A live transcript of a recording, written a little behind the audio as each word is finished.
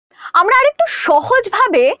আমরা আরেকটু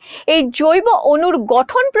সহজভাবে এই জৈব অণুর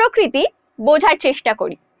গঠন প্রকৃতি বোঝার চেষ্টা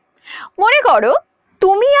করি। মনে করো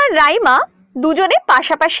তুমি আর রাইমা দুজনে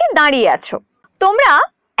পাশাপাশি দাঁড়িয়ে আছো। তোমরা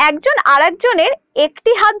একজন আরেকজনের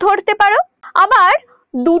একটি হাত ধরতে পারো, আবার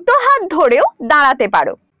দুটো হাত ধরেও দাঁড়াতে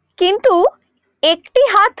পারো। কিন্তু একটি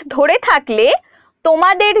হাত ধরে থাকলে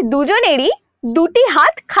তোমাদের দুজনেরই দুটি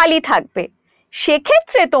হাত খালি থাকবে।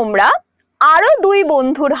 সেক্ষেত্রে তোমরা আরো দুই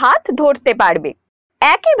বন্ধুর হাত ধরতে পারবে।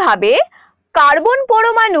 একইভাবে কার্বন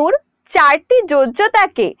পরমাণুর চারটি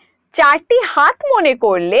যোজ্যতাকে চারটি হাত মনে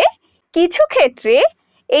করলে কিছু ক্ষেত্রে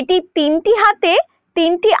এটি তিনটি হাতে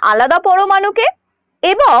তিনটি আলাদা পরমাণুকে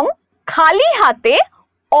এবং খালি হাতে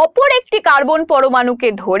অপর একটি কার্বন পরমাণুকে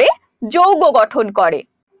ধরে যৌগ গঠন করে।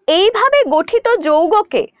 এইভাবে গঠিত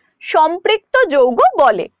যৌগকে সম্পৃক্ত যৌগ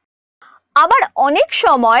বলে। আবার অনেক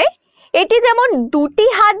সময় এটি যেমন দুটি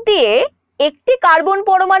হাত দিয়ে একটি কার্বন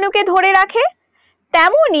পরমাণুকে ধরে রাখে,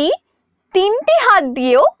 তেমনি তিনটি হাত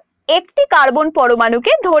দিয়েও একটি কার্বন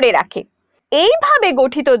পরমাণুকে ধরে রাখে। এইভাবে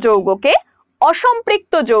গঠিত যৌগকে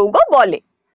অসম্পৃক্ত যৌগ বলে।